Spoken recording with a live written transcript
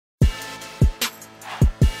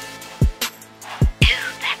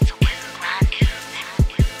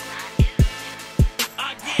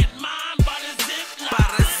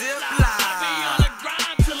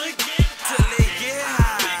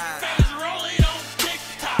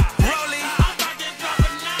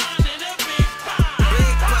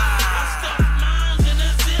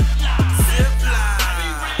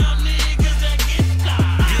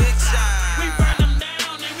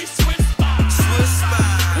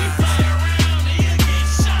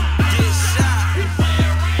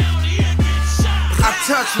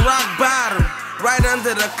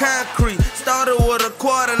to the concrete. Started with a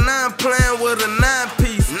 #9, playing with a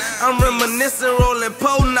 9-piece. I'm reminiscing, rolling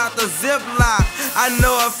pole, not the ziplock. I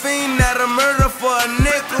know a fiend that'll murder for a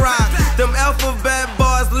Nick Rock. Them alphabet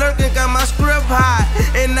bars lurking, got my script hot.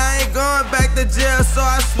 And I ain't going back to jail, so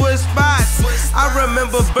I switched spots. I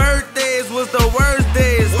remember birthdays was the worst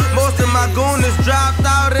days. Most of my gooners dropped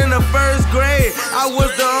out in the first grade. I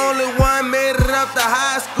was the only one made it up to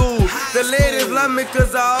high school. The ladies love me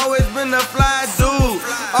cause I always been a fly dude.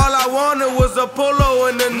 All I wanted was a polo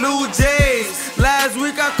and the new J's. Last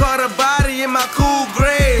week I caught a body in my cool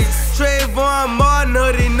grades. Trayvon Martin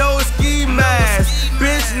hoodie, no ski mask.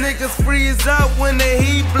 Bitch niggas freeze up when the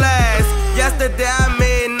heat blast. Yesterday I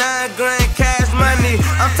made 9 grand cash money.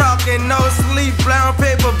 I'm talking no sleep, brown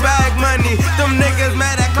paper bag money. Them niggas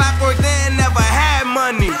mad at Clockwork, they ain't never had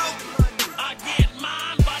money.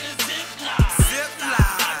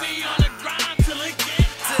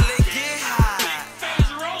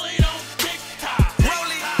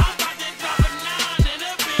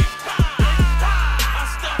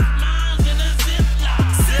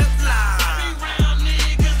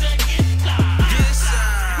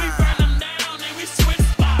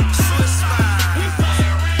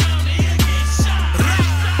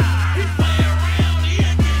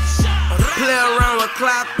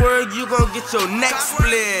 Clockwork, you gon' get your neck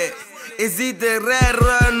split. It's either red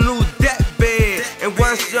or a new deathbed. And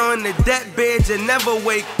once you're in the deathbed, you never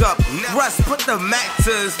wake up. Russ, put the Mac to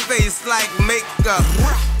his face like makeup.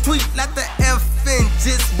 Tweet, let the FN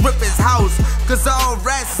just rip his house. Cause all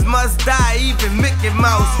rats must die, even Mickey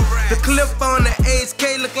Mouse. The clip on the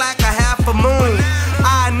HK look like a half a moon.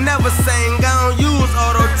 I never sang, I don't use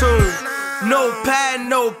auto-tune. No pad,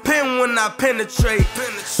 no pen when I penetrate.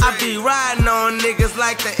 I be riding on niggas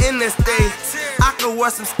like the interstate. I could wear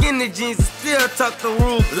some skinny jeans and still tuck the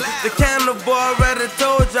roof. The camera boy already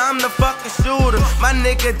told you I'm the fucking shooter. My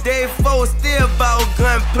nigga Dave 4 still bout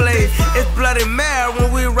gunplay. It's bloody mad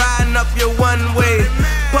when we riding up your one way.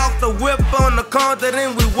 Park the whip on the corner,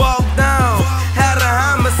 then we walk down. Had a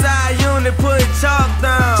homicide unit put chalk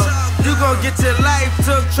down. You gon' get your life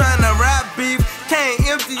took trying to rap beef. Can't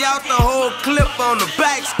empty out the whole clip on the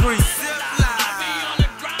back street.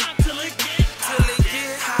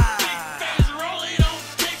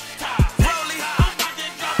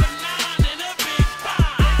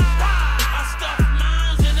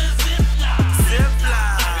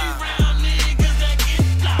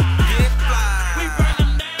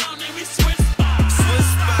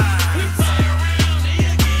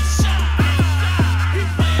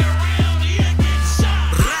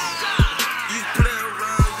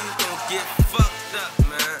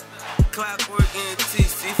 Clockwork and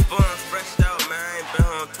C4 fresh out, man. I ain't been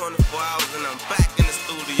home 24 hours and I'm back in the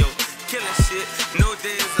studio. Killing shit, no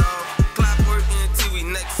days off. Clockwork and T, we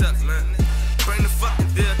next up, man. Bring the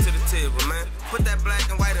fucking deal to the table, man. Put that black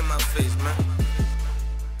and white in my face, man.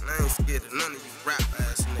 I ain't scared of none of you rappers.